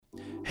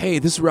Hey,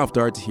 this is Ralph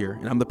Darts here,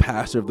 and I'm the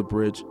pastor of The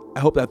Bridge.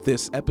 I hope that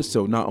this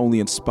episode not only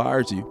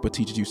inspires you, but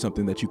teaches you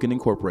something that you can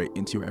incorporate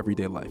into your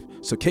everyday life.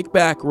 So kick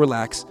back,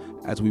 relax,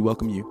 as we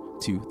welcome you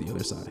to the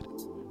other side.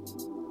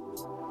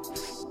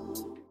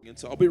 And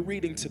so I'll be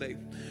reading today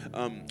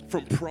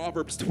from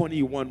Proverbs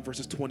 21,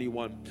 verses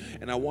 21,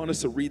 and I want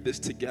us to read this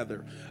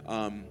together.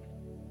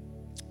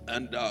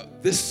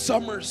 This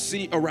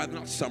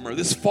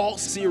this fall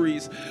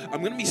series, I'm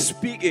going to be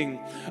speaking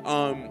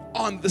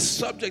on the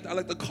subject I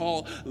like to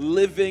call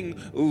living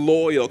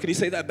loyal. Can you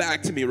say that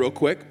back to me real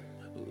quick?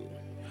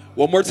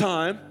 One more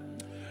time.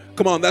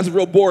 Come on, that's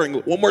real boring.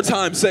 One more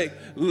time, say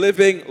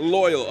living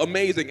loyal.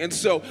 Amazing. And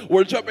so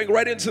we're jumping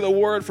right into the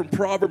word from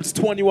Proverbs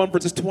 21,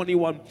 verses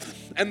 21.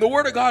 And the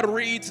word of God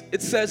reads,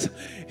 it says,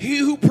 "He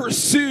who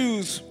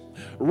pursues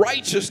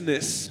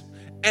righteousness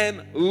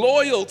and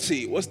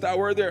loyalty," what's that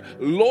word there?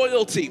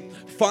 Loyalty,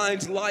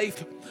 "finds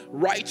life,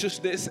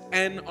 righteousness,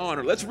 and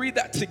honor." Let's read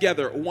that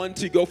together. 1,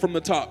 2, go from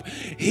the top.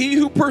 "He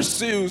who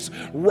pursues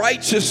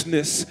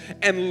righteousness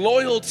and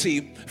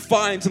loyalty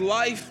finds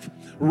life,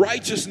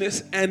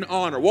 righteousness, and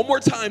honor." One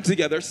more time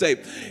together. Say,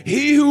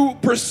 "He who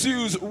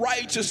pursues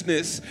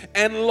righteousness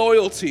and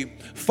loyalty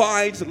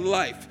finds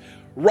life,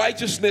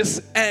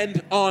 righteousness,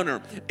 and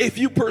honor." If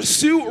you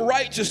pursue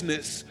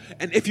righteousness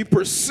and if you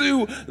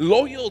pursue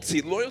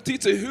loyalty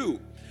to who?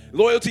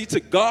 Loyalty to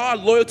God,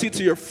 loyalty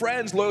to your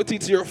friends, loyalty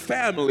to your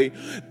family,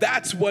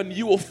 that's when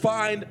you will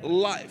find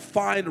life,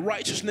 find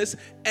righteousness,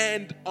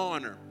 and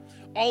honor.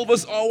 All of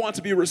us all want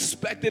to be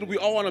respected. We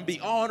all want to be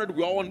honored.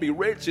 We all want to be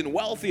rich and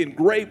wealthy and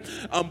great.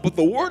 But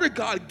the Word of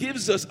God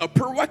gives us a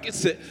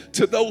prerequisite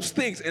to those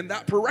things. And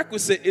that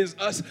prerequisite is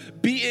us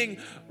being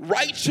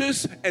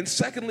righteous and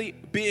secondly,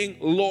 being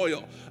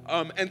loyal.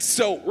 And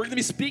so we're going to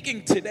be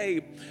speaking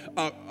today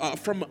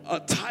from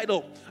a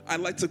title I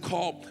like to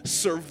call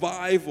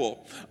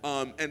Survival.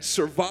 And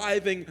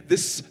surviving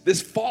this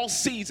fall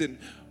season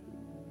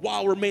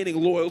while remaining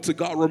loyal to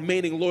God,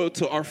 remaining loyal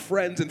to our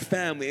friends and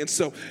family. And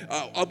so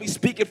I'll be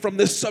speaking from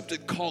this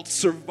subject called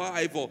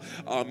survival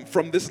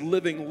from this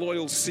Living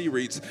Loyal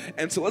series.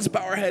 And so let's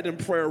bow our head in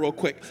prayer real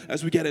quick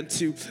as we get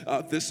into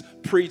this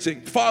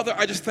preaching. Father,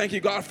 I just thank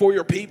you, God, for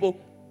your people.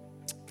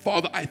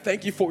 Father, I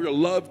thank you for your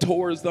love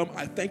towards them.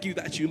 I thank you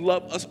that you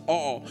love us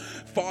all.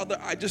 Father,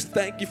 I just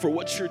thank you for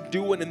what you're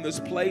doing in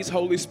this place,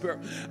 Holy Spirit.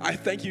 I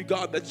thank you,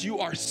 God, that you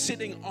are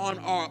sitting on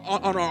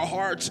our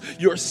hearts.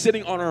 You are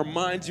sitting on our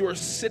minds. You are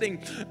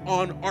sitting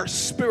on our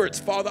spirits.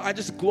 Father, I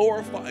just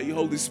glorify you,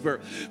 Holy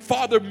Spirit.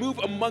 Father, move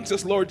amongst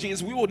us, Lord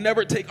Jesus. We will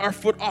never take our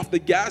foot off the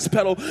gas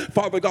pedal,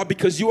 Father God,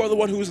 because you are the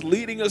one who is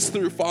leading us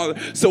through, Father.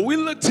 So we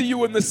look to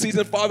you in this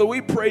season, Father.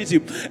 We praise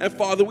you. And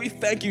Father, we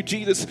thank you,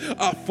 Jesus,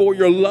 for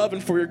your love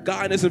and for your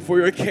guidance and for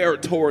your care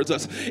towards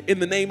us. In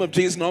the name of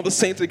Jesus, and all the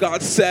saints of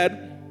God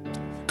said,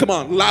 come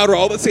on, louder,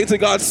 all the saints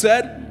of God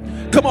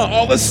said, come on,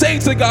 all the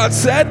saints of God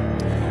said.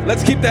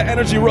 Let's keep that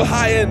energy real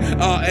high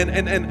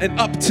and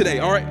up today,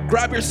 all right?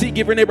 Grab your seat,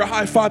 give your neighbor a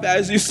high five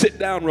as you sit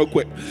down real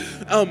quick.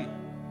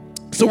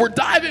 So we're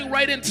diving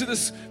right into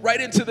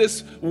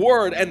this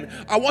word, and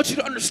I want you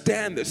to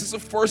understand this. This is the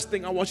first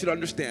thing I want you to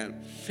understand,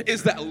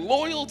 is that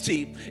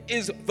loyalty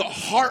is the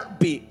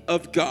heartbeat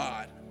of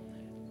God.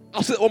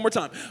 I'll say that one more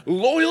time.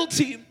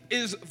 Loyalty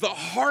is the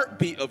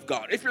heartbeat of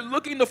God. If you're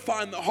looking to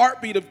find the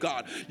heartbeat of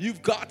God,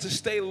 you've got to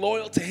stay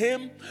loyal to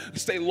Him,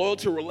 stay loyal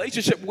to a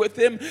relationship with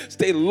Him,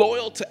 stay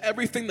loyal to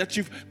everything that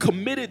you've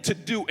committed to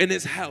do in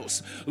His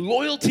house.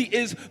 Loyalty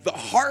is the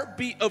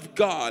heartbeat of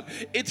God.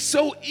 It's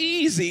so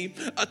easy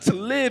to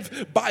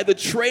live by the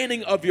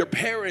training of your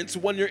parents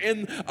when you're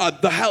in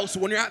the house,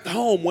 when you're at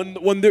home,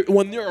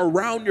 when you're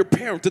around your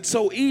parents. It's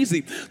so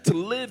easy to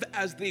live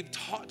as they've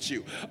taught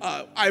you.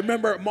 I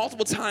remember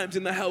multiple times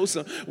in the house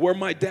where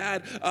my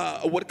dad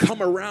would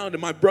come around,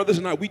 and my brothers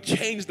and I, we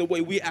changed the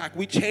way we act.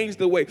 We changed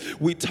the way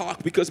we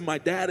talk because my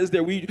dad is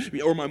there,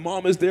 or my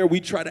mom is there. We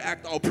try to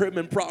act all prim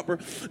and proper.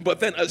 But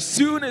then as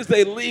soon as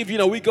they leave,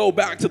 we go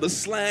back to the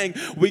slang.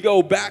 We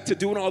go back to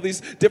doing all these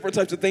different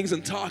types of things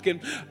and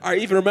talking. I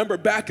even remember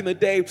back in the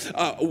day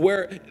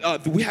where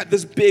we had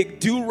this big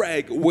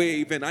do-rag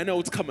wave, and I know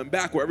it's coming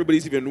back where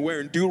everybody's even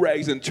wearing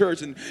do-rags in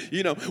church. And,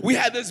 we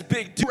had this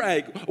big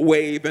do-rag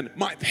wave, and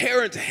my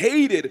parents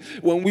hated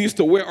when we used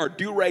to wear our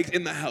do-rags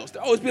in the house. They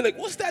always be like,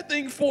 "What's that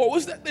thing for?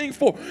 What's that thing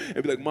for?"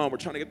 And be like, "Mom, we're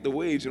trying to get the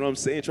waves," you know what I'm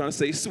saying? Trying to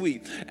stay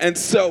sweet. And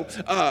so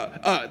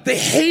they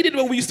hated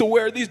when we used to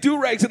wear these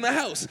do-rags in the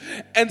house.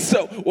 And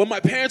so when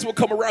my parents would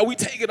come around, we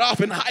take it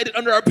off and hide it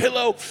under our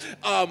pillow.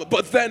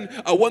 But then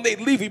when they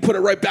leave, we put it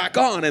right back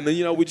on, and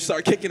then, we just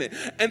start kicking it.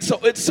 And so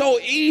it's so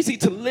easy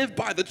to live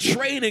by the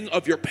training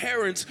of your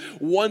parents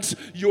once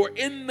you're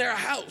in their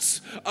house.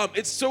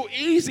 It's so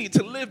easy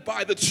to live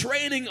by the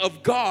training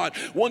of God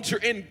once you're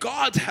in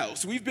God's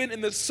house. We've been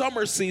in the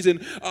summer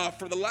season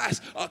for the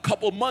last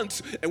couple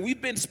months, and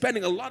we've been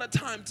spending a lot of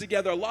time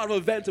together, a lot of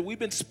events, and we've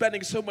been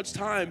spending so much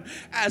time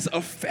as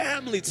a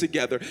family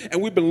together,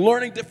 and we've been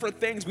learning different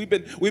things. We've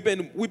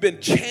been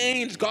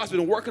changed. God's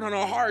been working on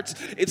our hearts.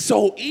 It's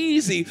so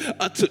easy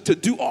to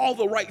do all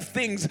the right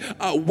things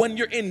when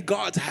you're in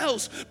God's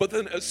house, but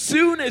then as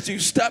soon as you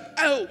step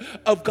out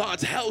of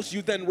God's house,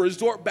 you then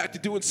resort back to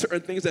doing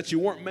certain things that you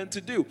weren't meant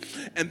to do.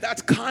 And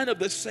that's kind of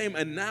the same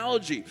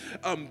analogy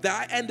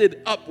that I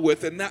ended up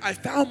with, and that I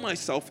found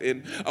myself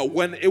in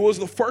when it was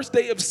the first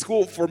day of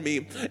school for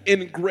me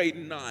in grade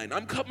 9.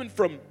 I'm coming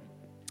from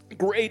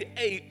grade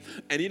 8,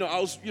 and I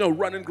was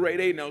running grade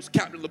 8, and I was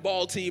captain of the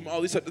ball team, all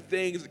these types of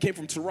things. I came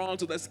from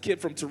Toronto. That's the kid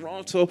from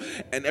Toronto,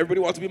 and everybody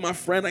wants to be my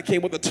friend. I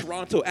came with a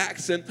Toronto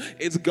accent.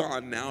 It's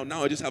gone now.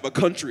 I just have a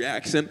country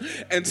accent.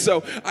 And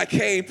so I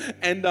came,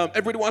 and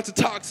everybody wants to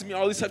talk to me,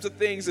 all these types of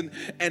things. And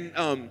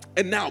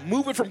now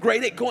moving from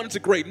grade 8 going into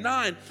grade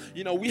 9,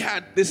 we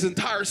had this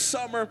entire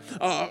summer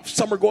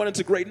going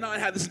into grade 9.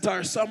 Had this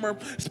entire summer,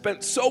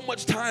 spent so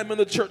much time in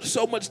the church,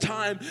 so much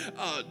time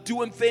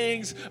doing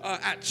things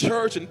at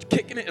church and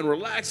kicking it and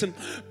relaxing.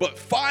 But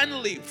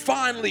finally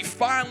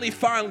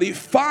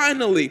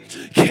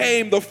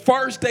came the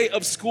first day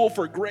of school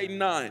for grade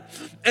 9.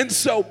 And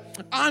so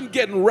I'm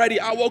getting ready.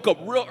 I woke up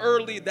real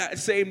early that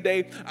same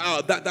day,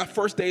 that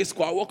first day of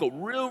school. I woke up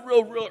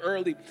real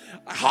early.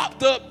 I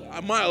hopped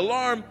up, my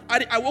alarm.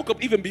 I woke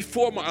up even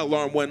before my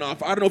alarm went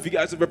off. I don't know if you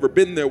guys have ever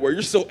been there where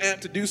you're so amped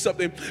to do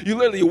something, you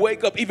literally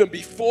wake up even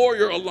before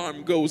your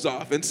alarm goes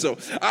off. And so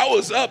I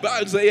was up.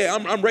 I was like, yeah,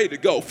 I'm ready to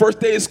go. First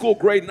day of school,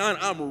 grade 9,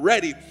 I'm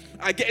ready.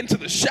 I get into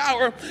the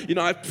shower,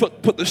 I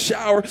put the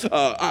shower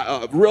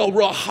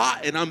real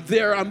hot, and I'm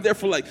there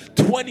for like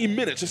 20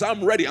 minutes. Just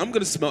I'm ready. I'm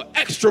gonna smell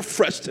extra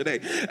fresh today.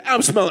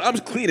 I'm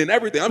cleaning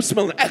everything. I'm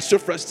smelling extra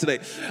fresh today.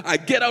 I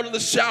get out of the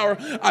shower.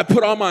 I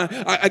put on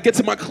I get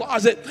to my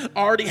closet. I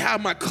already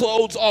have my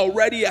clothes all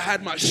ready. I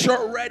had my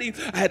shirt ready.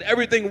 I had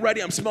everything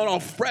ready. I'm smelling all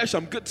fresh.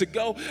 I'm good to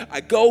go.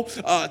 I go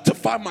to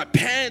find my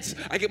pants.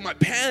 I get my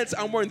pants.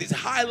 I'm wearing these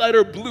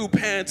highlighter blue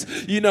pants.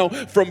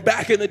 From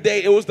back in the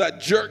day, it was that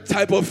jerk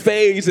type of phase.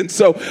 And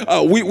so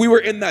we were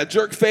in that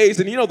jerk phase,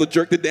 and the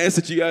jerk, the dance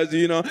that you guys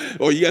do,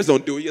 or you guys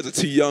don't do it, you guys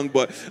are too young,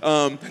 but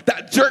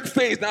that jerk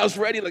phase, and I was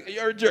ready, like,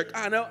 you're a jerk,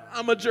 I know,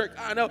 I'm a jerk,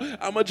 I know,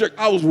 I'm a jerk.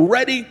 I was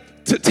ready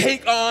to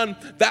take on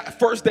that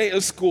first day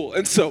of school.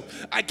 And so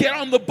I get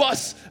on the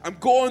bus, I'm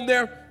going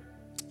there.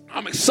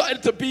 I'm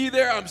excited to be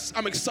there.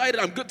 I'm excited.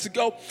 I'm good to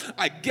go.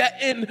 I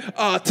get in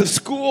to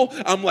school.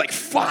 I'm like,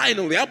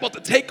 finally, I'm about to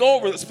take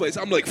over this place.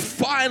 I'm like,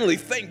 finally,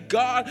 thank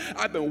God.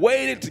 I've been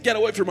waiting to get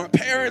away from my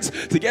parents,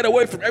 to get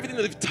away from everything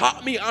that they've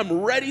taught me.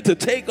 I'm ready to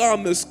take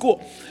on this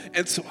school.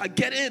 And so I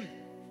get in.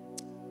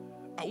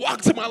 I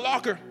walk to my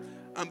locker.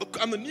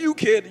 I'm the new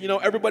kid,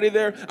 everybody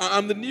there.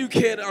 I'm the new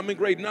kid. I'm in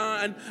grade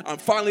 9. I'm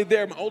finally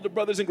there. My older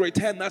brother's in grade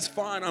 10. That's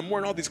fine. I'm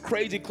wearing all these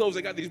crazy clothes.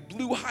 I got these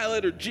blue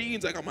highlighter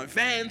jeans. I got my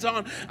Vans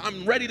on.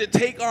 I'm ready to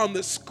take on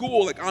the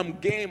school. Like, I'm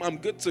game. I'm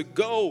good to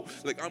go.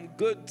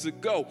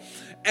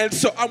 And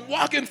so I'm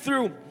walking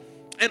through.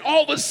 And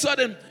all of a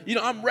sudden,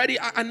 I'm ready.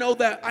 I know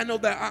that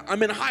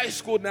I'm in high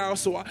school now,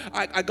 so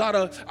I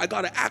gotta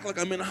act like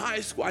I'm in high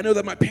school. I know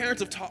that my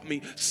parents have taught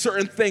me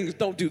certain things.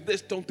 Don't do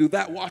this, don't do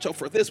that. Watch out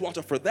for this, watch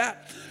out for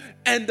that.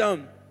 And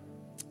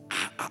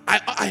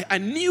I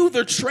knew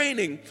their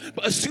training,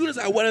 but as soon as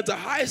I went into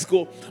high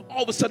school,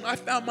 all of a sudden I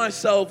found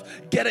myself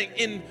getting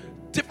in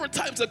different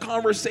types of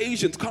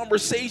conversations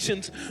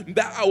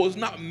that I was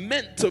not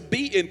meant to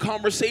be in,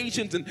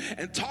 conversations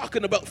and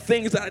talking about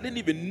things that I didn't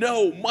even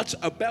know much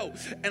about.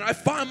 And I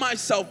find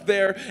myself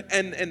there,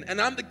 and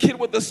I'm the kid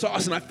with the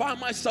sauce, and I find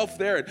myself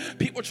there, and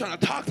people are trying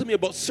to talk to me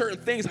about certain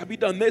things. Have you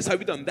done this? Have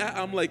you done that?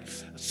 I'm like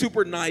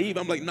super naive.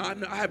 I'm like, no,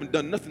 I haven't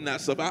done nothing of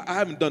that stuff. I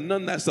haven't done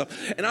none of that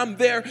stuff. And I'm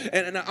there,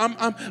 and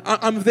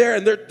I'm there,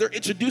 and they're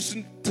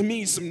introducing to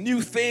me some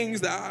new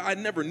things that I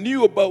never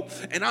knew about.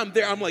 And I'm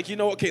there. I'm like,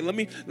 okay, let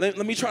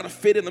me try to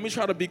fit in. Let me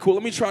try to be cool.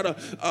 Let me try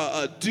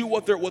to do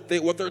what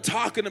they're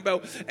talking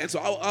about. And so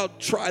I'll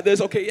try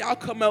this. Okay, yeah, I'll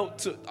come out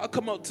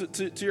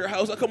to your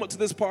house. I'll come out to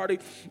this party.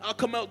 I'll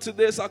come out to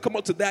this. I'll come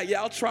out to that.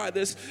 Yeah, I'll try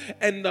this.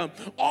 And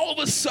all of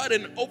a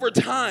sudden, over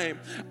time,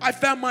 I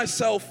found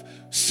myself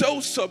so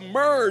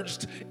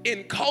submerged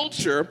in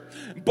culture,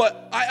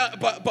 but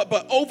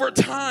over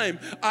time,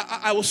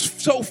 I was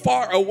so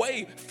far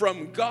away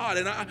from God,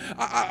 and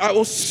I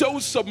was so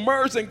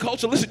submerged in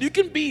culture. Listen, you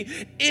can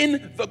be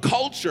in the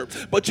culture,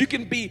 but you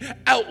can be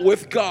out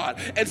with God.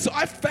 And so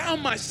I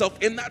found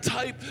myself in that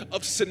type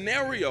of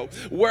scenario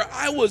where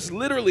I was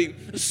literally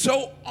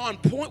so on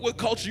point with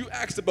culture. You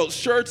asked about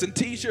shirts and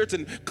t-shirts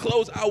and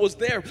clothes. I was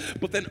there.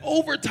 But then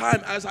over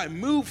time, as I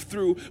moved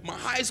through my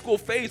high school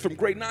phase from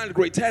grade 9 to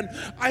grade 10,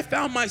 I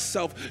found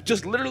myself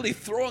just literally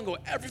throwing away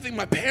everything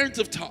my parents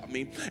have taught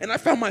me. And I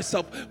found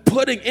myself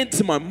putting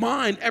into my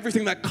mind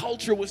everything that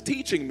culture was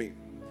teaching me.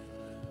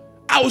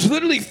 I was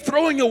literally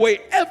throwing away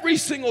every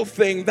single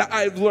thing that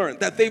I've learned,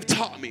 that they've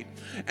taught me.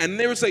 And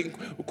they were saying,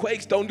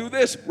 Quakes, don't do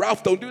this.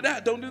 Ralph, don't do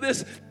that. Don't do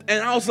this.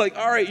 And I was like,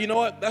 all right, you know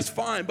what? That's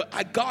fine. But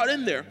I got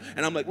in there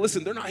and I'm like,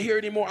 listen, they're not here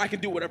anymore. I can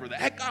do whatever the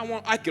heck I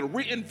want. I can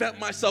reinvent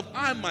myself.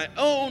 I'm my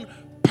own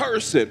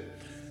person.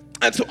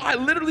 And so I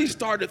literally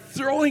started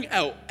throwing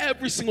out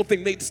every single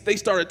thing they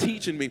started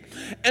teaching me.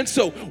 And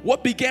so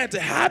what began to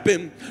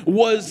happen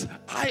was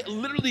I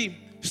literally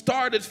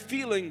started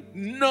feeling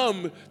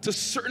numb to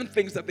certain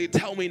things that they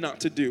tell me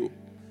not to do.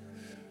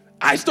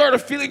 I started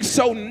feeling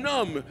so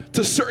numb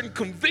to certain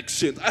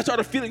convictions. I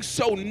started feeling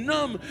so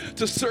numb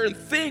to certain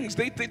things.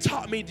 They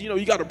taught me,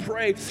 you got to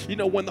pray.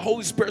 When the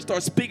Holy Spirit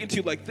starts speaking to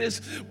you like this,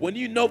 when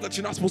you know that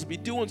you're not supposed to be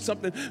doing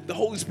something, the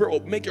Holy Spirit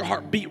will make your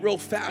heart beat real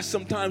fast.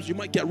 Sometimes you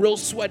might get real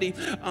sweaty,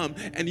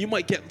 and you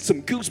might get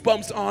some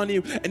goosebumps on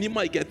you, and you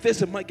might get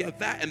this and might get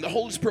that, and the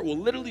Holy Spirit will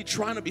literally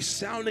trying to be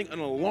sounding an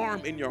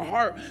alarm in your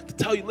heart to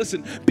tell you,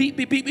 listen, beep,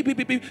 beep, beep, beep, beep,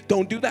 beep, beep.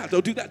 Don't do that,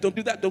 don't do that, don't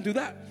do that, don't do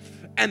that.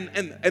 And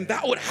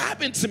that would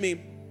happen to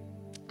me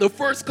the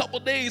first couple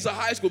days of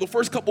high school, the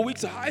first couple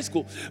weeks of high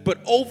school. But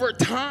over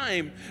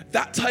time,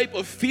 that type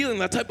of feeling,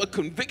 that type of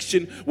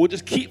conviction will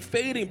just keep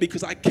fading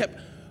because I kept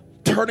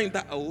turning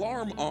that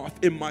alarm off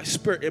in my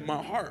spirit, in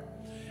my heart.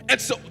 And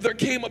so there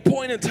came a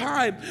point in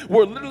time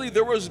where literally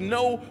there was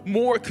no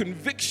more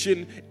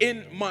conviction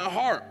in my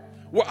heart,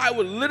 where I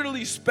would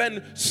literally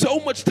spend so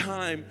much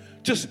time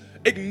just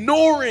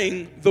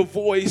ignoring the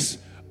voice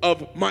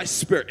of my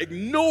spirit,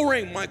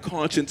 ignoring my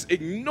conscience,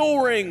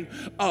 ignoring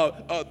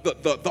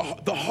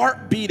the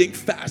heart beating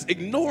fast,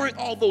 ignoring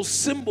all those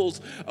symbols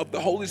of the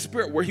Holy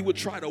Spirit where he would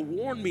try to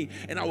warn me,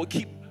 and I would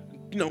keep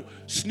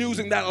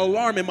snoozing that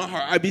alarm in my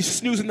heart. I'd be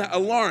snoozing that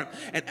alarm.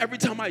 And every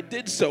time I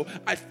did so,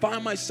 I'd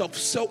find myself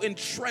so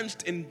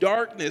entrenched in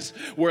darkness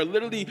where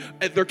literally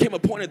there came a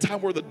point in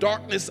time where the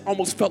darkness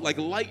almost felt like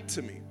light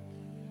to me.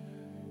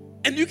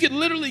 And you can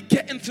literally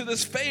get into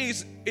this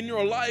phase in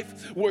your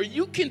life where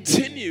you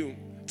continue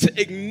to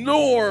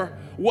ignore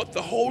what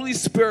the Holy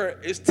Spirit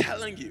is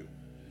telling you.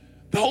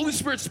 The Holy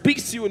Spirit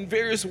speaks to you in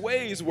various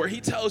ways where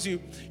he tells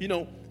you,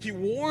 he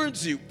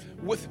warns you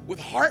with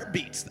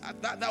heartbeats.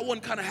 That one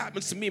kind of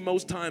happens to me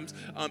most times.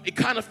 It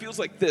kind of feels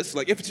like this.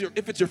 Like if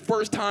it's your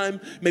first time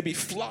maybe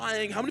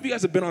flying. How many of you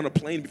guys have been on a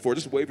plane before?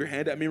 Just wave your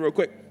hand at me real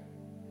quick.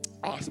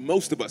 Awesome,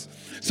 most of us.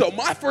 So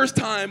my first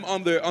time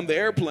on the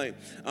airplane,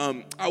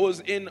 I was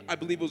in, I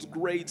believe it was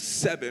grade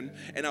 7,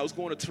 and I was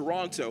going to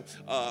Toronto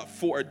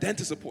for a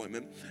dentist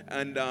appointment,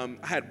 and I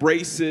had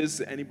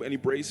braces. Any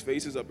brace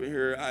faces up in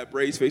here? I had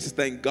brace faces.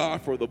 Thank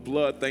God for the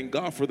blood. Thank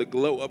God for the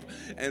glow up.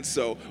 And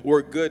so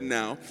we're good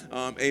now.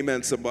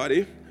 Amen,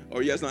 somebody.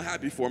 Or you guys not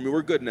happy for me?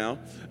 We're good now.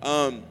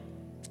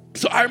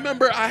 So I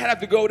remember I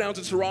had to go down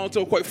to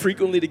Toronto quite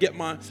frequently to get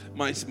my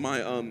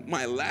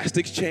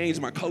elastics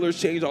changed, my colors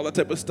changed, all that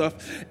type of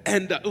stuff.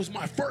 And it was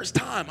my first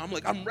time. I'm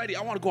like, I'm ready.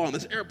 I want to go on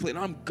this airplane.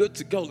 I'm good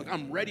to go. Like,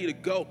 I'm ready to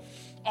go.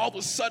 All of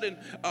a sudden,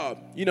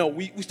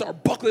 we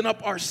start buckling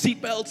up our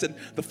seatbelts, and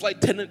the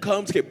flight attendant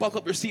comes, okay, buckle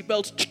up your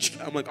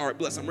seatbelts. I'm like, all right,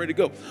 bless, I'm ready to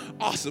go.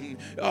 Awesome.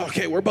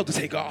 Okay, we're about to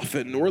take off,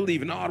 and we're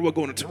leaving Ottawa,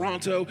 going to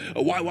Toronto,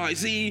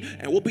 YYZ,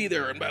 and we'll be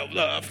there in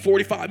about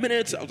 45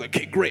 minutes. I was like,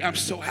 okay, great. I'm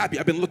so happy.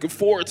 I've been looking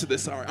forward to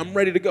this. All right, I'm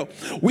ready to go.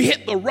 We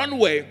hit the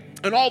runway,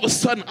 and all of a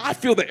sudden, I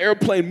feel the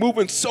airplane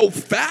moving so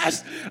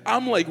fast.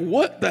 I'm like,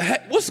 what the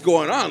heck? What's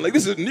going on? Like,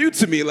 this is new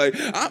to me. Like,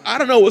 I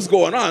don't know what's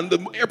going on.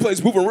 The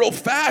airplane's moving real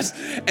fast,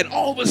 and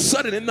all of a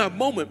sudden, in that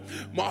moment,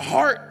 my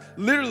heart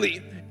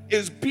literally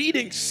is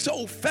beating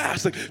so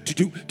fast, like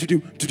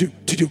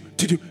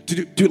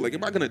like,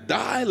 am I gonna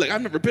die? Like,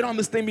 I've never been on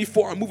this thing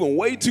before. I'm moving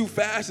way too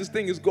fast. This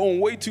thing is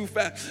going way too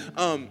fast.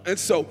 And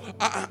so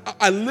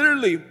I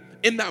literally,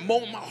 in that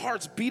moment, my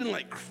heart's beating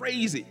like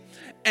crazy.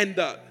 And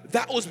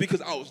that was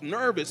because I was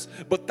nervous.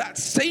 But that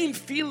same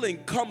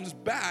feeling comes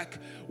back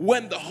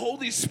when the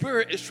Holy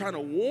Spirit is trying to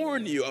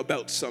warn you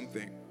about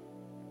something.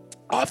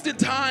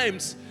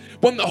 Oftentimes,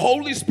 when the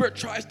Holy Spirit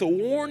tries to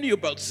warn you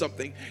about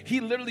something, he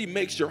literally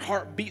makes your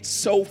heart beat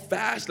so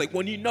fast. Like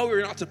when you know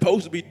you're not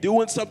supposed to be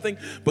doing something,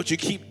 but you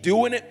keep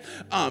doing it,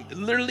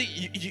 literally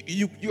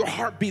your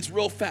heart beats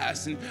real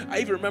fast. And I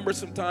even remember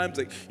sometimes,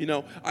 like,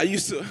 I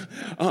used to,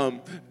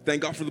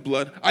 thank God for the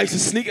blood, I used to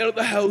sneak out of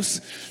the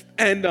house,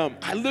 and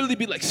I literally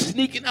be like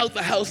sneaking out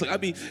the house. Like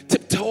I'd be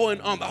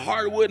tiptoeing on the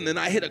hardwood, and then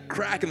I hit a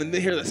crack, and then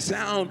they hear the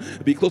sound.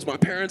 I'd be close to my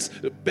parents'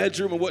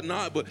 bedroom and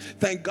whatnot, but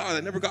thank God I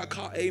never got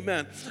caught.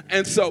 Amen.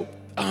 And so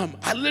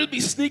I literally be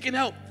sneaking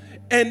out,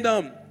 and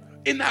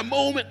in that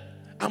moment,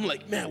 I'm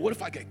like, man, what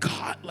if I get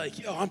caught? Like,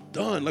 yo, I'm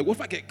done. Like, what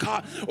if I get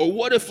caught? Or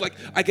what if, like,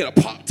 I get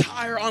a pop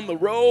tire on the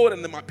road,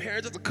 and then my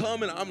parents have to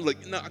come, and I'm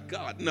like, no,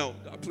 God,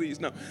 please,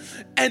 no.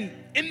 And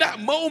in that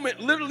moment,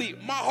 literally,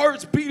 my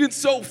heart's beating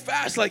so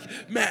fast, like,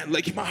 man,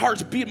 like, my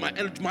heart's beating, my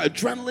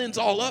adrenaline's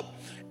all up.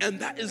 And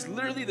that is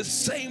literally the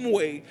same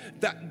way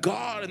that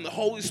God and the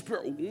Holy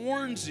Spirit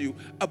warns you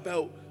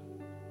about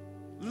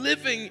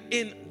living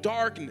in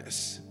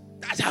darkness.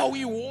 That's how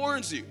he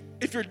warns you.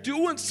 if you're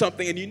doing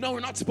something and you know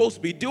you're not supposed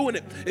to be doing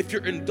it, if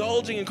you're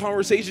indulging in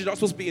conversations you're not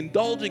supposed to be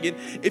indulging in,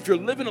 if you're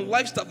living a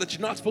lifestyle that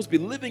you're not supposed to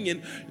be living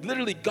in,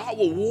 literally God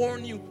will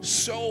warn you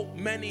so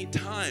many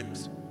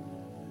times.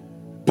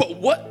 But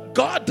what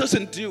God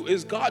doesn't do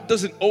is God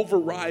doesn't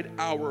override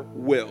our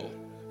will.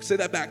 Say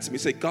that back to me.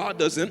 Say, God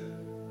doesn't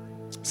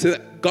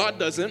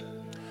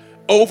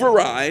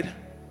override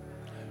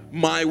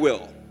my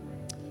will.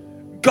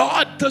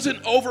 God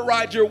doesn't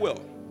override your will.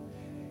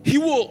 He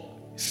will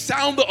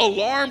sound the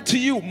alarm to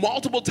you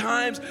multiple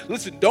times.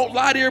 Listen, don't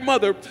lie to your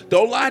mother.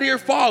 Don't lie to your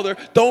father.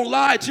 Don't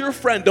lie to your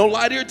friend. Don't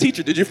lie to your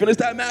teacher. Did you finish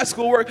that math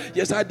schoolwork?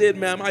 Yes, I did,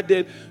 ma'am. I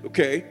did.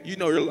 Okay, you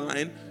know you're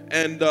lying.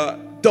 And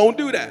don't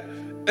do that.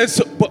 And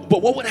so,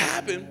 but what would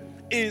happen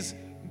is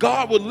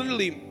God would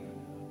literally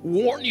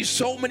warn you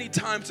so many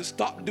times to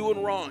stop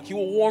doing wrong. He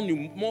will warn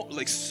you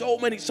so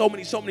many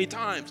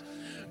times.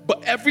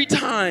 But every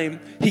time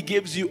he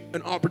gives you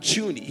an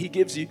opportunity, he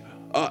gives you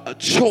a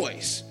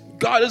choice.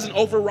 God doesn't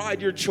override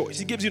your choice.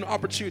 He gives you an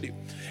opportunity.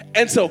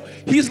 And so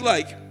he's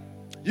like,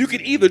 you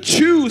can either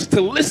choose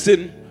to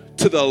listen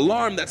to the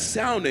alarm that's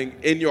sounding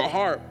in your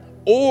heart,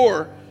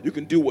 or you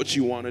can do what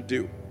you want to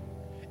do.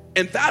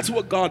 And that's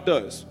what God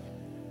does.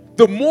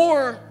 The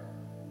more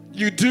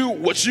you do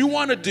what you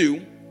want to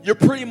do, you're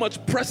pretty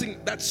much pressing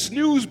that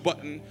snooze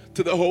button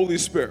to the Holy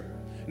Spirit.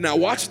 Now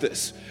watch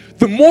this.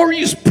 The more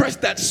you press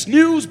that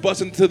snooze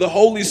button to the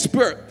Holy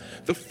Spirit,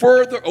 the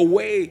further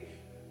away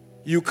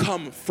you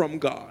come from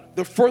God.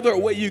 The further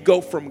away you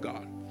go from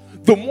God.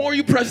 The more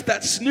you press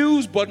that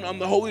snooze button on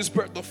the Holy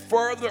Spirit, the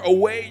further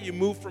away you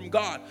move from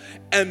God.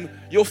 And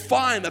you'll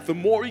find that the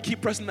more you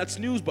keep pressing that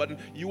snooze button,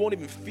 you won't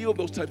even feel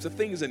those types of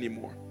things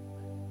anymore.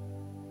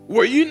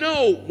 Where you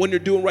know when you're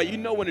doing right, you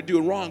know when you're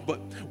doing wrong, but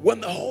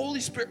when the Holy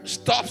Spirit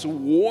stops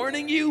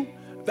warning you,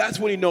 that's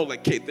when you know, like,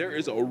 okay, there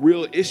is a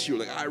real issue.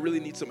 Like, I really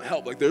need some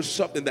help. Like, there's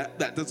something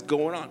that's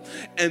going on.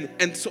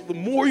 And so the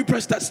more you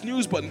press that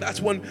snooze button,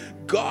 that's when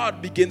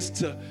God begins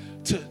to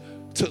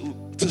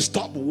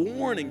stop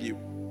warning you.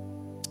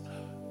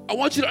 I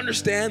want you to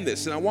understand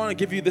this, and I want to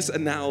give you this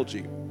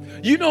analogy.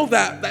 You know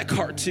that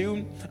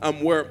cartoon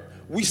where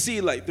we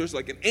see, like, there's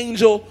like an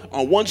angel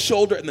on one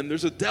shoulder, and then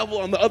there's a devil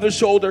on the other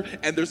shoulder,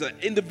 and there's an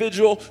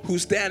individual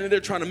who's standing there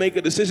trying to make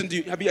a decision.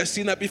 Have you guys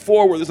seen that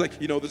before, where there's like,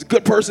 there's a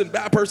good person,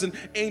 bad person,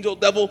 angel,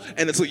 devil,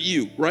 and it's like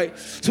you, right?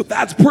 So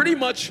that's pretty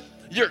much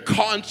your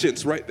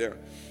conscience right there.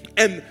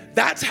 And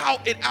that's how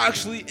it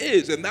actually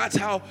is, and that's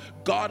how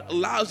God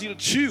allows you to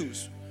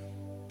choose.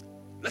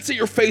 Let's say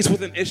you're faced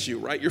with an issue,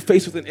 right? You're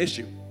faced with an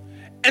issue.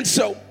 And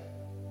so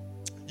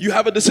you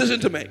have a decision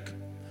to make.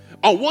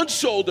 On one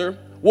shoulder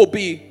will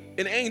be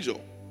an angel,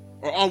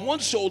 or on one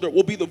shoulder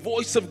will be the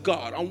voice of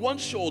God. On one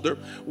shoulder,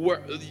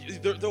 where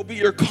there'll be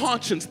your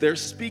conscience there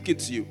speaking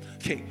to you.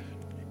 Okay,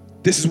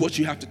 this is what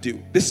you have to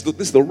do. This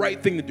is the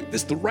right thing to do.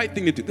 This is the right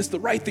thing to do. This is the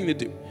right thing to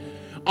do.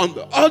 On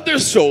the other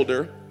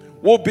shoulder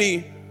will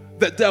be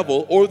the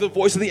devil or the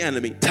voice of the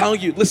enemy telling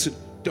you, listen,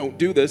 don't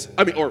do this.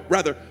 Or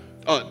rather,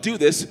 do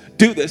this,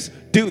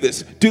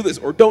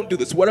 or don't do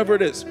this, whatever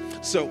it is.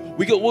 So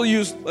we'll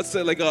use, let's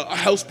say, like a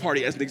house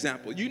party as an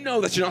example. You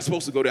know that you're not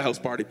supposed to go to a house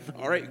party.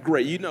 All right,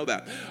 great, you know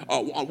that.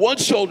 On one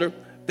shoulder,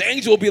 the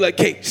angel will be like,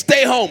 hey,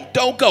 stay home,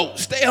 don't go,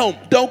 stay home,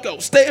 don't go,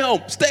 stay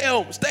home, stay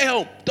home, stay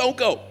home, don't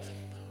go.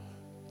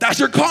 That's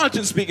your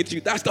conscience speaking to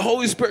you. That's the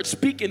Holy Spirit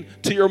speaking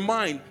to your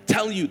mind,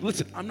 telling you,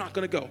 listen, I'm not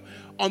going to go.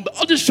 On the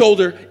other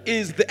shoulder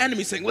is the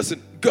enemy saying,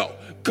 listen, go,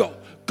 go,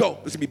 go.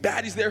 There's going to be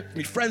baddies there. There's going to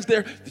be friends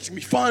there. There's going to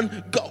be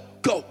fun. Go,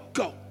 go,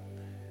 go.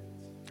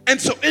 And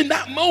so in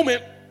that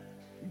moment,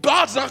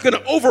 God's not going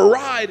to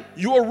override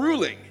your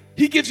ruling.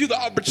 He gives you the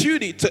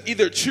opportunity to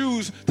either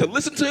choose to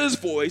listen to his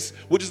voice,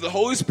 which is the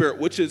Holy Spirit,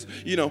 which is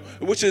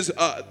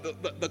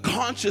the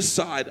conscious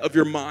side of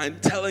your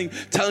mind telling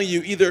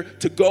you either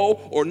to go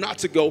or not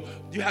to go.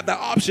 You have that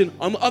option.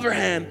 On the other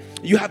hand,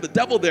 you have the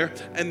devil there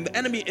and the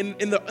enemy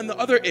in the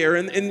other air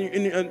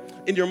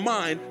in your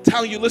mind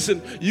telling you,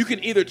 listen, you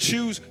can either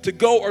choose to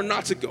go or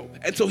not to go.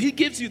 And so he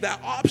gives you that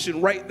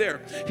option right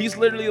there. He's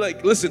literally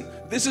like, listen,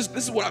 this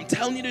is what I'm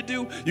telling you to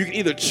do. You can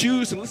either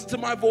choose to listen to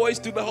my voice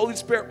through the Holy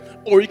Spirit,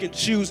 or you can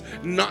choose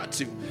not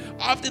to.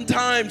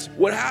 Oftentimes,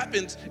 what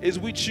happens is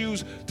we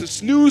choose to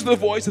snooze the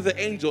voice of the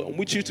angel, and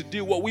we choose to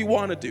do what we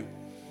want to do.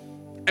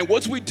 And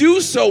once we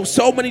do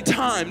so many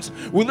times,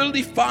 we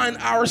literally find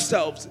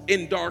ourselves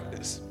in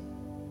darkness.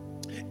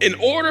 In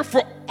order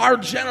for our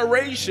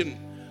generation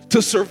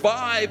to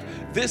survive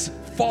this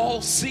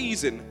fall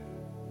season,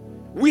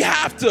 we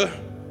have to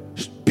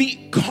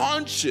be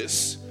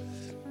conscious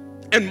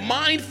and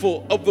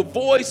mindful of the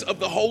voice of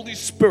the Holy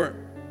Spirit.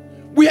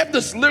 We have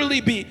to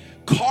literally be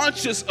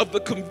conscious of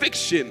the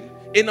conviction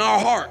in our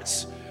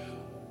hearts.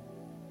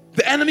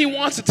 The enemy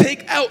wants to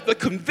take out the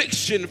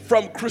conviction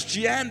from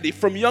Christianity,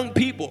 from young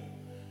people.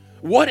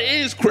 What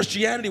is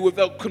Christianity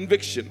without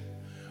conviction?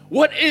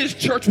 What is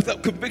church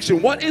without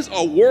conviction? What is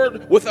a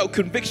word without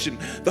conviction?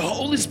 The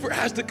Holy Spirit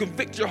has to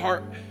convict your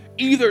heart,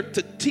 either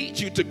to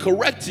teach you, to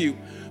correct you,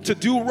 to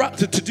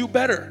do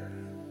better.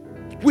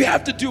 We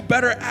have to do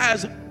better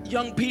as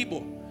young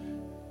people.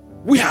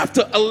 We have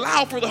to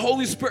allow for the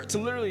Holy Spirit to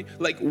literally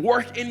like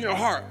work in your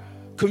heart,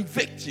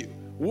 convict you.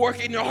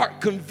 Work in your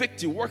heart,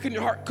 convict you. Work in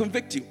your heart,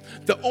 convict you.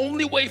 The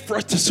only way for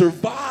us to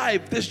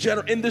survive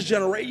in this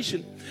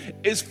generation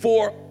is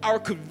for our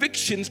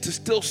convictions to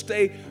still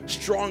stay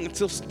strong and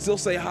still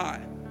stay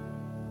high.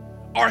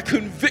 Our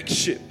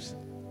convictions.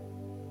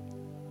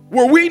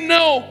 Where we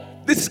know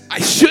this, I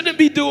shouldn't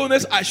be doing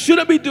this, I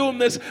shouldn't be doing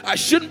this, I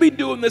shouldn't be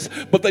doing this,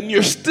 but then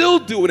you're still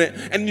doing it,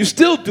 and you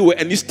still do it,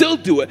 and you still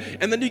do it,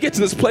 and then you get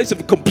to this place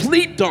of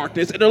complete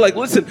darkness, and they're like,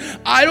 listen,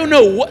 I don't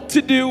know what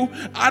to do,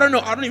 I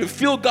don't even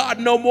feel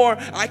God no more,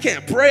 I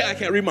can't pray, I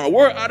can't read my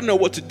word, I don't know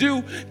what to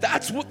do.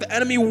 That's what the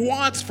enemy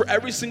wants for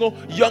every single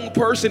young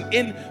person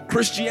in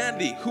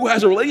Christianity who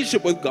has a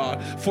relationship with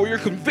God, for your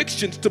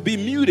convictions to be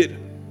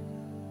muted.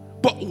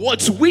 But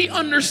once we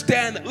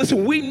understand that,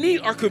 listen, we need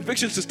our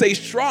convictions to stay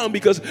strong,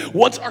 because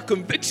once our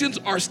convictions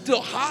are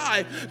still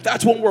high,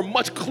 that's when we're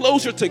much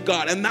closer to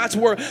God, and that's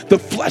where the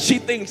fleshy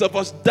things of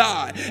us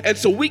die. And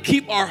so we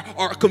keep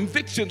our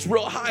convictions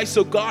real high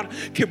so God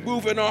can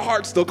move in our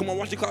hearts still. Come on,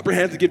 why don't you clap your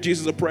hands and give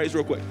Jesus a praise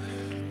real quick.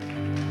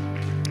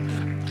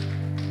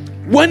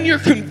 When your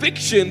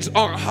convictions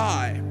are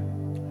high,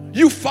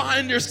 you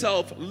find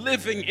yourself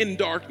living in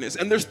darkness.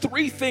 And there's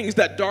three things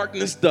that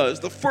darkness does.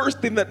 The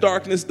first thing that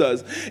darkness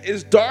does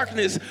is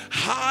darkness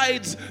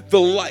hides the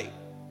light.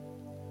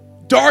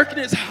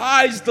 Darkness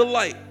hides the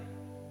light.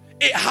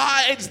 It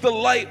hides the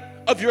light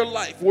of your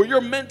life, where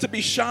you're meant to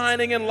be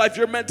shining in life.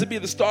 You're meant to be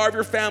the star of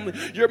your family.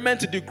 You're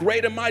meant to do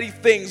great and mighty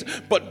things.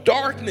 But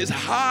darkness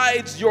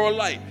hides your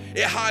light.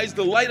 It hides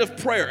the light of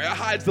prayer. It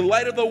hides the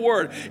light of the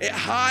word. It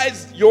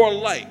hides your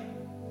light.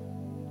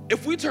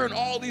 If we turn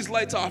all these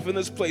lights off in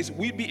this place,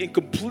 we'd be in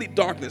complete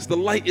darkness. The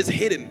light is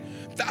hidden.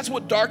 That's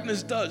what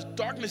darkness does.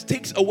 Darkness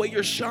takes away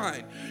your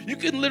shine. You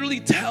can literally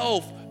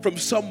tell from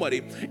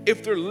somebody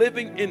if they're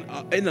living in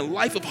a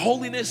life of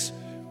holiness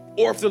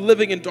or if they're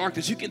living in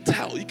darkness. You can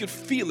tell. You can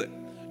feel it.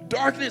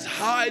 Darkness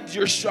hides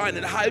your shine.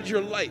 It hides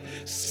your light.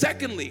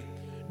 Secondly,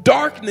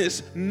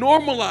 darkness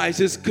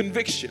normalizes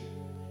conviction.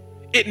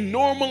 It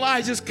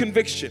normalizes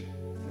conviction.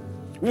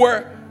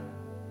 Where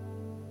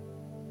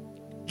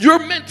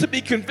you're meant to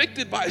be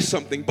convicted by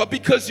something, but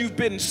because you've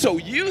been so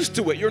used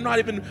to it, you're not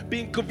even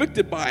being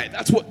convicted by it.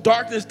 That's what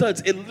darkness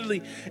does. It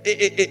literally,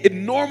 it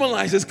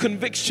normalizes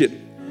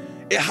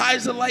conviction. It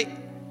hides the light,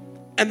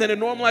 and then it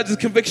normalizes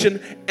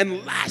conviction.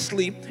 And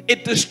lastly,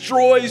 it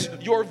destroys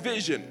your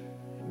vision.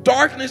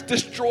 Darkness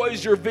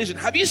destroys your vision.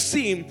 Have you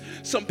seen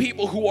some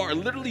people who are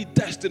literally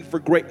destined for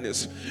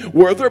greatness,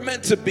 where they're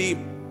meant to be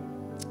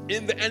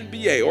in the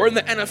NBA or in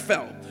the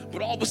NFL,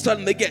 but all of a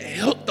sudden they get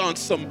hooked on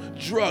some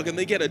drug and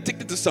they get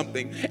addicted to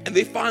something and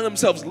they find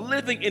themselves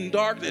living in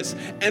darkness,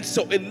 and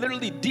so it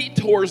literally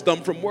detours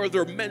them from where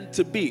they're meant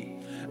to be.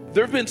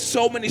 There have been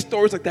so many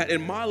stories like that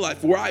in my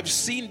life where I've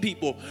seen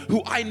people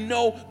who I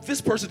know this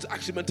person's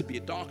actually meant to be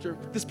a doctor,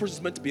 this person's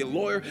meant to be a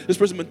lawyer, this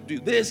person's meant to do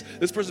this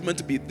person's meant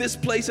to be this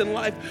place in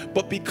life,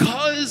 but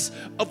because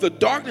of the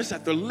darkness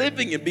that they're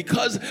living in,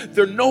 because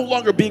they're no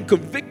longer being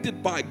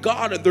convicted by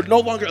God and they're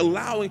no longer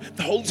allowing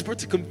the Holy Spirit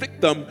to convict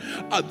them,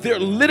 they're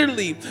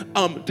literally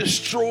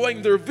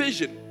destroying their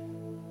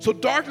vision. So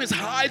darkness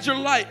hides your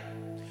light.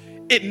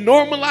 It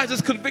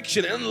normalizes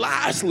conviction. And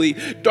lastly,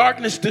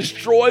 darkness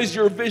destroys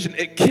your vision.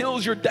 It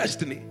kills your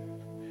destiny.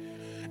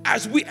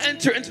 As we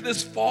enter into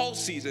this fall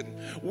season,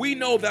 we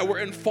know that we're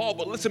in fall,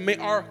 but listen, may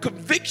our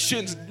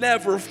convictions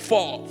never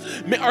fall.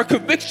 May our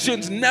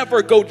convictions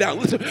never go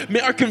down. Listen, may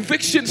our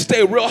convictions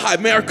stay real high.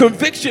 May our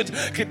convictions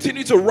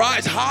continue to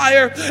rise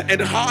higher and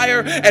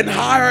higher and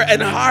higher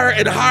and higher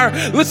and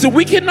higher. Listen,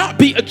 we cannot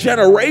be a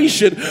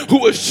generation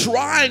who is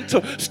trying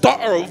to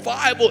start a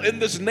revival in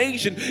this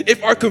nation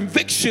if our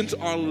convictions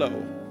are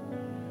low.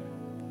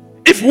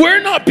 If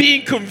we're not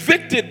being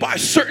convicted by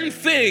certain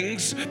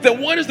things,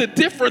 then what is the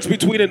difference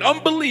between an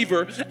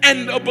unbeliever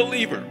and a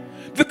believer?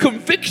 The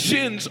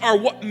convictions are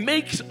what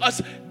makes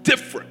us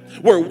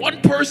different. Where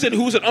one person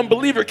who's an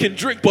unbeliever can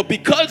drink, but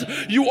because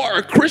you are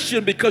a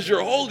Christian, because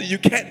you're holy, you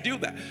can't do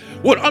that.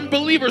 When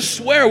unbelievers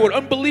swear, when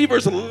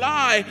unbelievers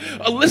lie,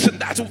 listen,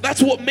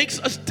 that's what makes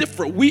us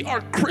different. We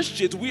are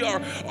Christians. We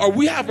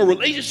have a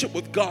relationship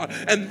with God,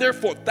 and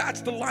therefore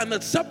that's the line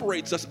that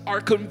separates us,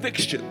 our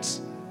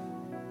convictions.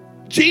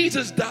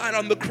 Jesus died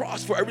on the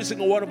cross for every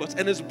single one of us,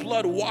 and his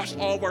blood washed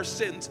all of our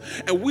sins.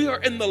 And we are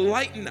in the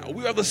light now.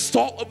 We are the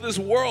salt of this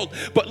world.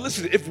 But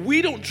listen, if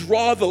we don't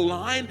draw the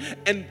line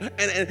and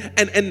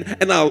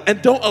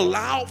don't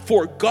allow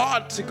for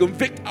God to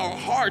convict our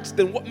hearts,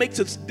 then what makes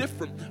us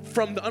different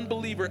from the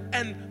unbeliever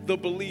and the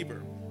believer?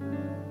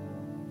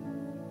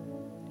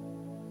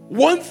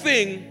 One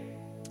thing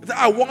that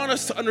I want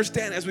us to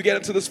understand as we get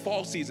into this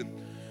fall season,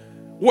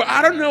 where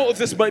I don't know if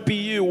this might be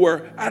you,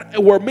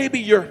 where maybe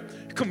your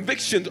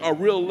convictions are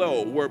real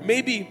low, where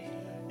maybe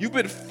you've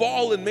been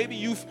fallen, maybe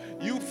you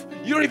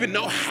don't even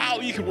know how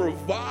you can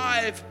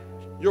revive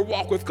your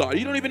walk with God.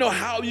 You don't even know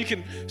how you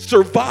can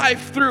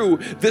survive through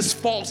this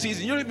fall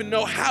season. You don't even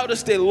know how to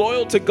stay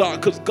loyal to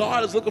God, because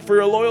God is looking for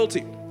your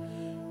loyalty.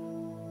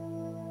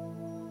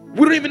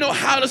 We don't even know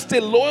how to stay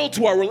loyal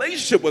to our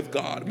relationship with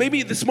God.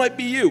 Maybe this might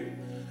be you.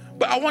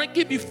 But I want to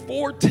give you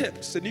 4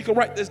 tips, and you can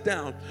write this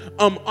down,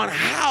 on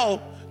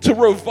how to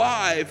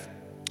revive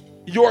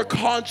your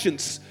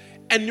conscience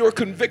and your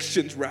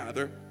convictions,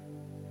 rather.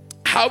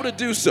 How to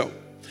do so.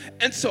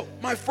 And so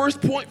my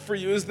first point for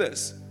you is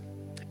this.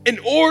 In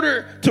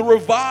order to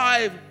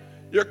revive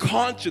your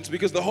conscience,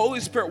 because the Holy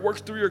Spirit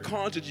works through your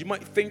conscience. You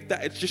might think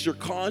that it's just your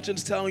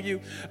conscience telling you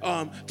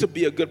to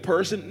be a good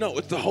person. No,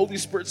 it's the Holy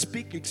Spirit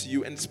speaking to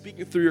you and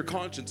speaking through your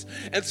conscience.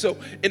 And so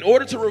in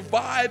order to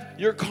revive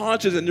your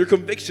conscience and your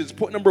convictions,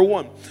 point number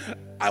 1,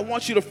 I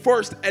want you to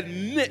first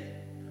admit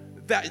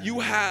that you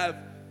have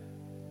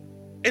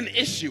an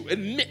issue.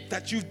 Admit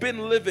that you've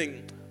been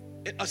living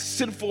a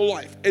sinful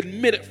life.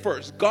 Admit it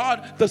first.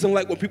 God doesn't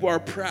like when people are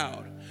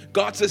proud.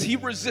 God says he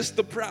resists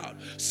the proud.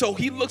 So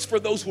he looks for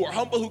those who are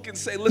humble, who can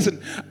say,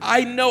 listen,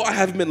 I know I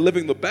haven't been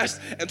living the best,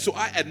 and so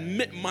I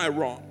admit my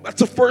wrong. That's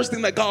the first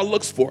thing that God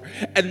looks for.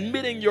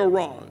 Admitting you're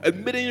wrong.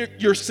 Admitting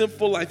your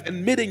sinful life.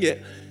 Admitting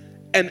it.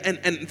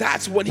 And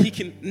that's when he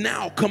can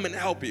now come and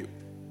help you.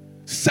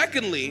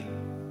 Secondly,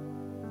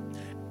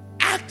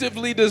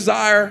 actively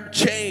desire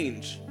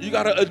change. You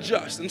got to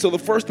adjust. And so the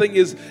first thing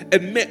is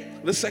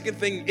admit. The second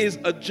thing is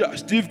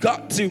adjust. You've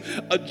got to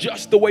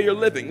adjust the way you're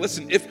living.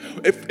 Listen,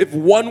 if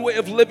one way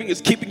of living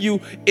is keeping you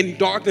in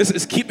darkness,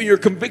 is keeping your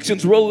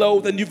convictions real low,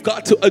 then you've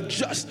got to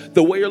adjust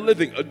the way you're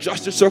living.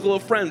 Adjust your circle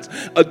of friends.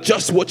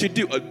 Adjust what you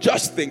do.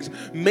 Adjust things.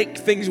 Make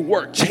things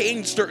work.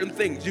 Change certain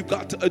things. You've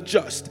got to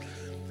adjust.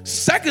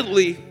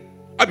 Thirdly,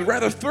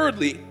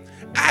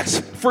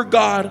 ask for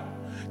God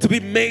to be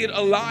made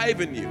alive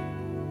in you.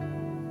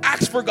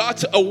 Ask for God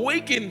to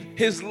awaken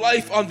his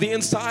life on the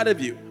inside of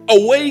you.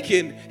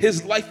 Awaken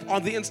his life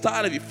on the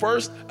inside of you.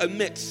 First,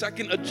 admit.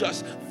 Second,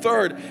 adjust.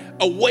 Third,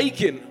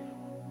 awaken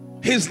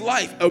his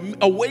life.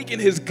 Awaken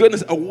his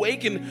goodness.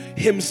 Awaken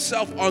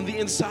himself on the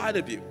inside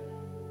of you.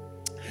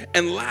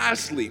 And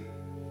lastly,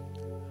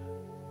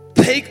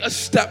 take a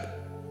step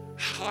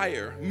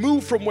higher.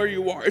 Move from where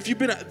you are. If you've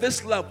been at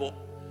this level,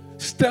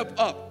 step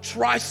up,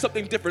 try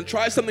something different,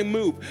 try something,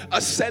 move,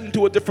 ascend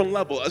to a different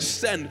level,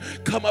 ascend,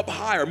 come up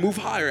higher, move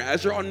higher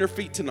as you're on your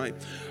feet tonight.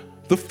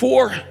 The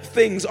 4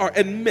 things are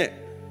admit.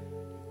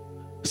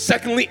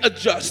 Secondly,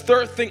 adjust.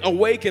 Third thing,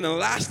 awaken. And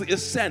lastly,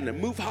 ascend and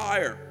move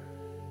higher.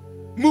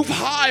 Move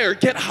higher,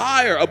 get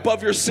higher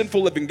above your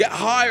sinful living. Get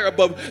higher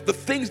above the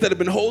things that have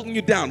been holding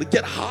you down.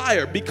 Get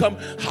higher, become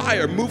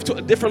higher, move to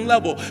a different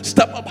level.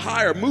 Step up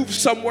higher, move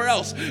somewhere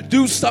else.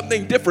 Do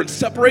something different,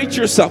 separate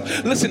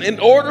yourself. Listen, in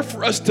order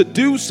for us to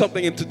do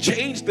something and to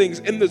change things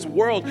in this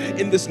world,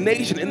 in this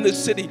nation, in this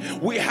city,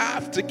 we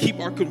have to keep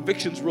our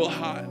convictions real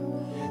high.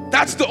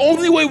 That's the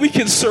only way we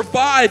can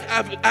survive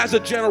as a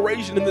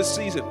generation in this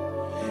season.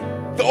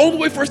 The only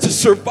way for us to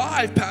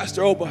survive,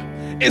 Pastor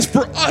Oba, is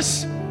for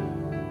us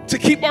to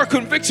keep our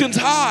convictions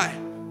high.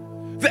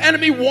 The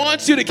enemy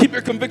wants you to keep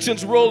your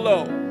convictions real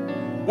low,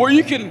 where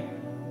you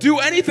can do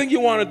anything you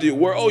want to do,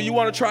 where, oh, you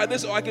want to try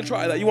this? Oh, I can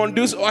try that. You want to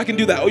do this? Oh, I can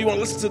do that. Oh, you want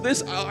to listen to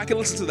this? Oh, I can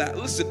listen to that.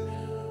 Listen,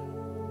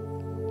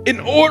 in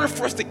order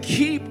for us to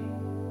keep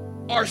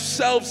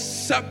ourselves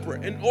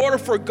separate, in order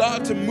for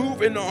God to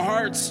move in our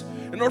hearts,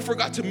 in order for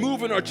God to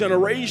move in our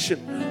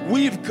generation,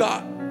 we've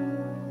got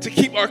to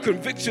keep our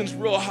convictions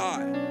real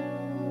high.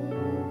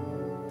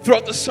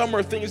 Throughout the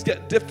summer, things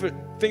get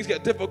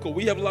difficult.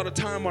 We have a lot of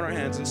time on our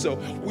hands, and so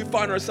we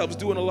find ourselves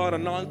doing a lot of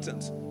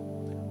nonsense.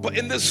 But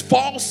in this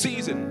fall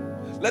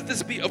season, let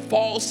this be a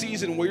fall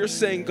season where you're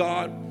saying,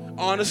 God,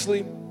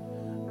 honestly,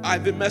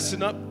 I've been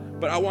messing up,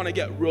 but I want to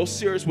get real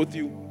serious with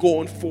you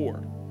going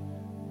forward.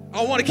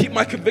 I want to keep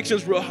my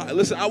convictions real high.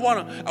 Listen, I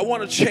want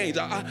to change.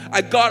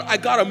 I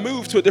got to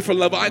move to a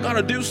different level. I got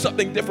to do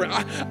something different.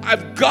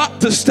 I've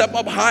got to step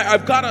up high.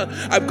 I've got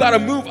to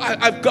move.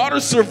 I've got to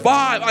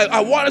survive. I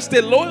want to stay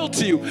loyal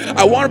to you.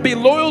 I want to be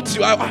loyal to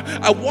you.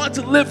 I want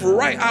to live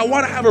right. I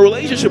want to have a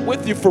relationship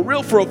with you for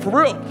real.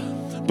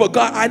 But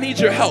God, I need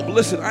your help.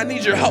 Listen, I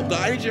need your help,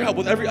 God. I need your help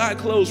with every eye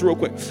closed real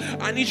quick.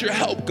 I need your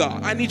help,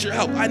 God. I need your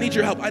help. I need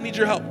your help. I need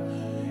your help.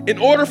 In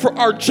order for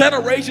our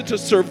generation to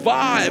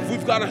survive,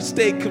 we've got to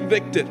stay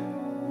convicted.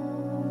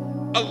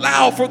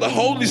 Allow for the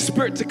Holy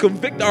Spirit to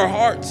convict our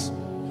hearts.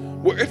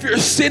 Where if you're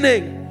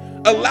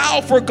sinning,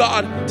 allow for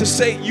God to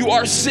say you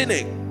are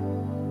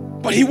sinning.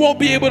 But he won't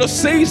be able to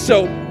say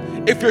so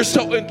if you're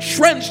so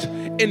entrenched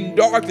in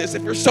darkness,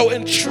 if you're so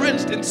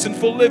entrenched in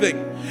sinful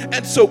living.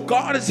 And so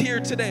God is here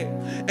today,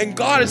 and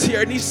God is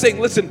here, and he's saying,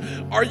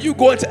 listen, are you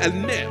going to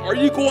admit, are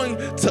you going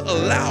to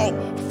allow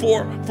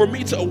for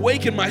me to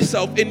awaken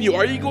myself in you?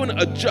 Are you going to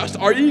adjust?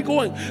 Are you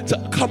going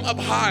to come up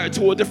higher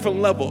to a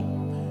different level?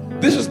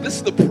 This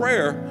is the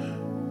prayer.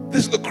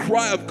 This is the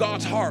cry of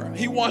God's heart.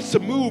 He wants to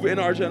move in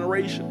our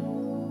generation.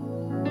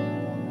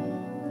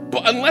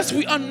 But unless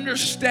we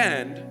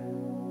understand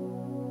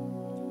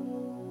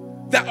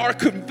that our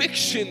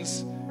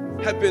convictions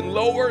have been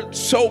lowered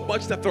so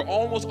much that they're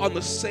almost on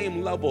the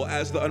same level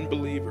as the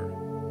unbeliever,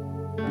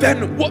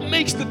 then what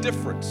makes the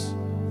difference?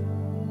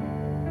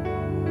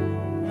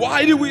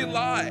 Why do we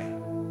lie?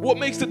 What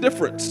makes the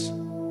difference?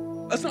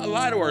 Let's not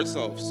lie to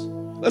ourselves.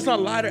 Let's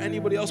not lie to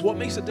anybody else. What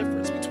makes a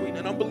difference between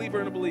an unbeliever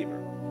and a believer?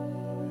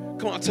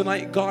 Come on,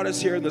 tonight, God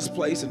is here in this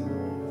place, and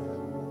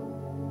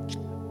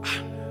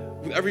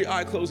with every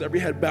eye closed, every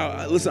head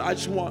bowed, listen, I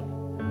just want,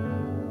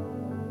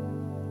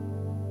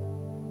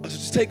 let's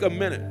just take a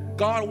minute.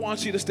 God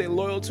wants you to stay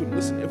loyal to Him.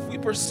 Listen, if we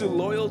pursue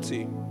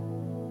loyalty,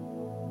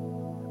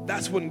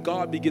 that's when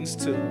God begins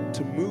to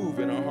move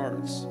in our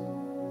hearts.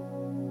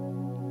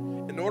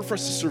 In order for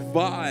us to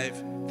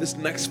survive this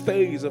next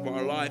phase of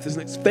our life, this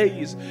next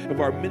phase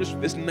of our ministry,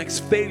 this next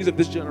phase of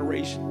this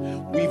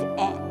generation, we've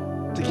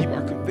ought to keep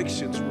our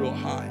convictions real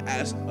high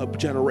as a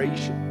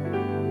generation.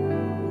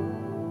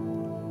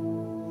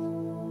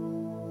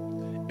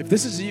 If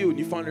this is you and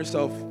you find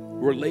yourself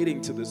relating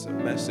to this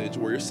message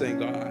where you're saying,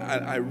 God,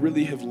 I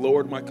really have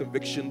lowered my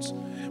convictions,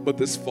 but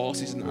this fall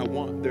season, I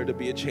want there to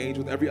be a change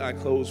with every eye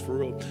closed for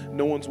real.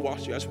 No one's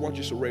watching you. I just want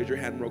you to raise your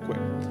hand real quick.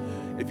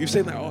 If you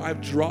say that, oh,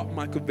 I've dropped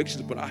my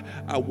convictions, but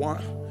I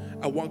want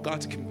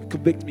God to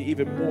convict me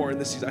even more in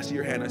this season. I see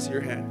your hand. I see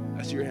your hand.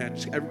 I see your hand.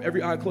 Just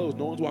every eye closed.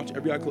 No one's watching.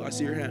 Every eye closed. I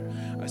see your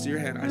hand. I see your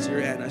hand. I see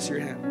your hand. I see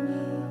your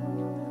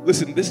hand.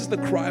 Listen, this is the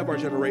cry of our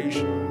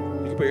generation.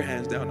 You can put your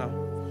hands down now.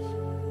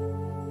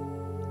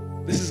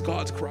 This is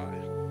God's cry.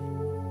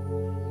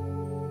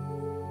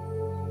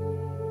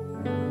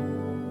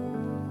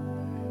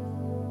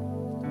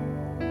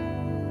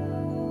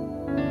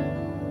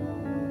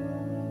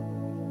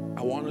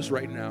 I want us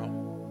right now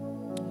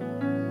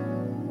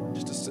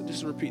just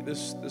to repeat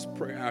this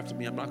prayer after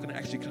me. I'm not going to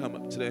actually come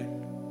up today,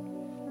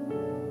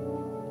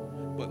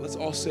 but let's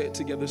all say it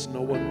together so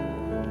no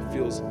one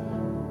feels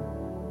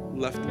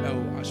left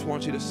out. I just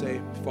want you to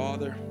say,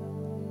 Father,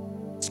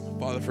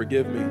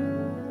 forgive me.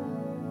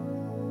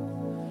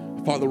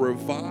 Father,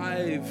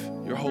 revive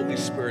your Holy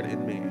Spirit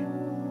in me.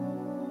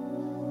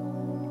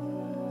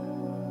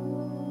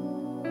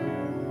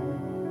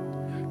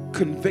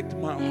 Convict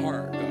my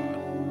heart, God.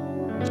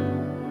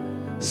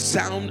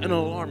 Sound an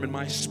alarm in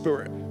my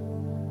spirit.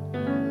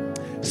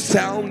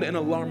 Sound an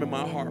alarm in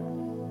my heart.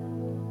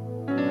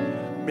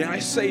 May I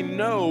say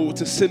no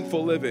to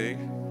sinful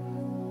living.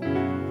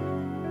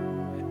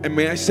 And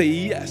may I say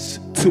yes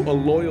to a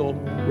loyal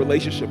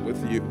relationship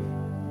with you.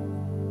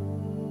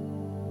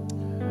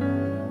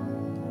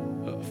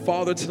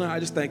 Father, tonight I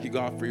just thank you,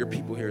 God, for your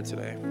people here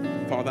today.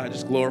 Father, I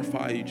just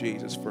glorify you,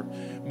 Jesus, for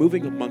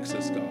moving amongst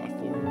us, God,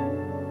 for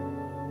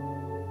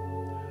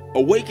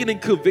awakening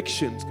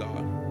convictions,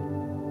 God,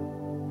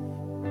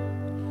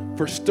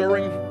 for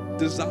stirring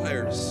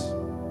desires,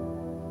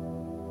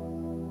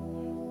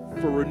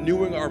 for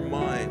renewing our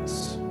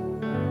minds.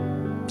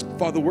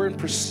 Father, we're in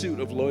pursuit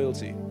of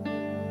loyalty.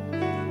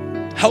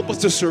 Help us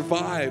to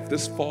survive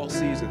this fall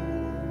season.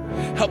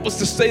 Help us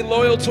to stay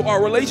loyal to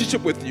our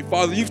relationship with you.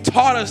 Father, you've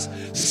taught us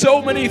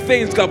so many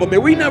things, God, but may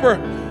we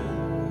never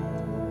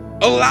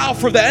allow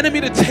for the enemy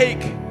to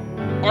take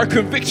our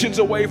convictions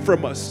away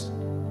from us.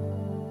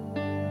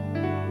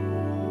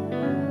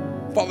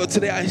 Father,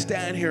 today I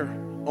stand here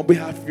on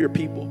behalf of your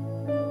people,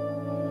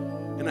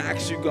 and I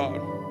ask you,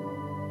 God,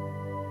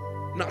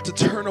 not to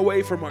turn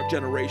away from our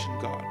generation,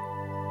 God,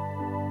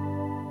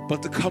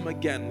 but to come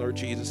again, Lord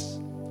Jesus,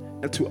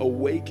 and to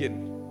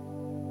awaken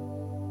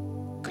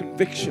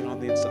conviction on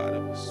the inside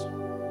of us.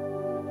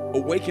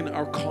 Awaken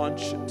our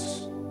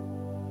conscience.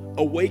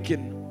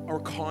 Awaken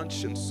our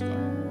conscience,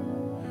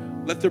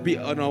 God. Let there be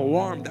an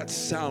alarm that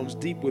sounds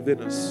deep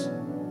within us.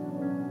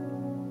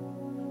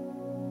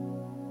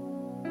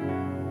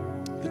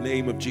 In the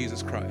name of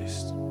Jesus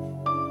Christ,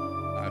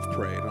 I've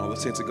prayed. And all the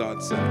saints of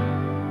God said,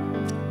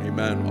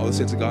 amen. All the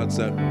saints of God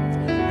said,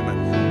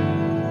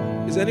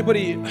 amen. Is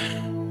anybody,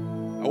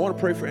 I want to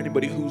pray for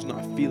anybody who's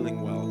not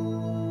feeling well.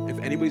 If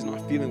anybody's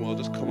not feeling well,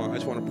 just come on. I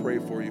just want to pray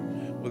for you.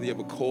 Whether you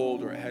have a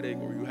cold or a headache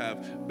or you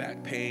have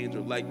back pains or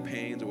leg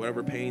pains or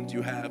whatever pains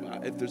you have,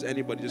 if there's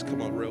anybody, just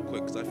come out real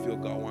quick because I feel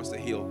God wants to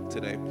heal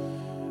today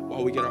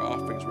while we get our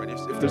offerings ready.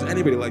 If there's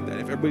anybody like that,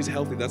 if everybody's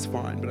healthy, that's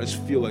fine. But I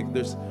just feel like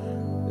there's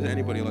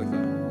anybody like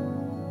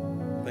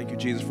that. Thank you,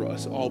 Jesus, for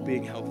us all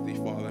being healthy,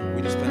 Father.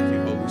 We just thank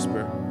you, Holy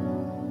Spirit.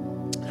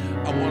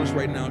 I want us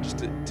right now just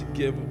to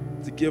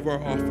give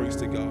our offerings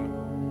to God.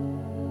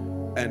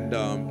 And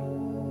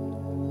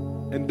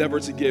endeavor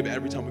to give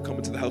every time we come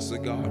into the house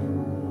of God.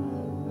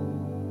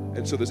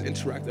 And so there's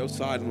interact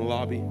outside in the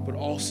lobby, but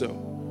also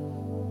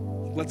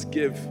let's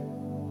give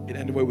in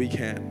any way we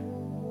can.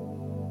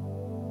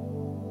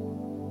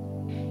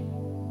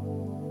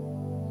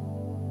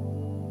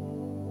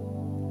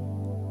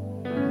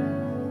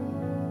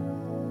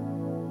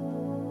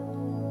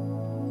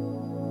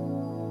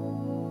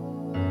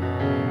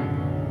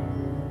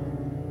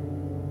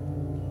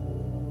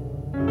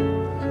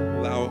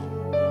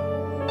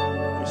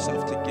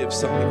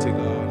 Something to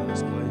God in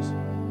this place.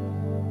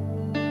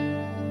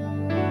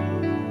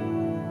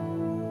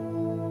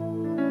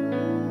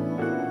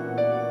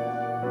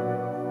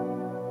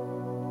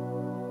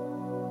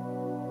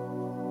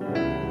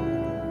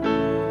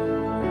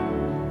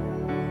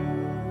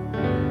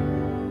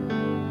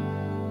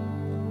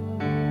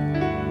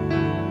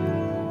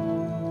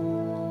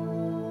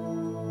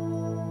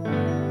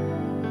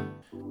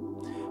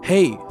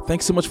 Hey,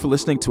 thanks so much for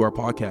listening to our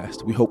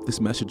podcast. We hope this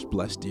message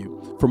blessed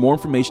you. For more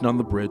information on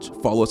The Bridge,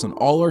 follow us on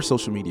all our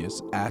social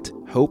medias at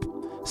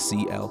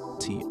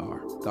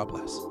HopeCLTR. God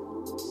bless.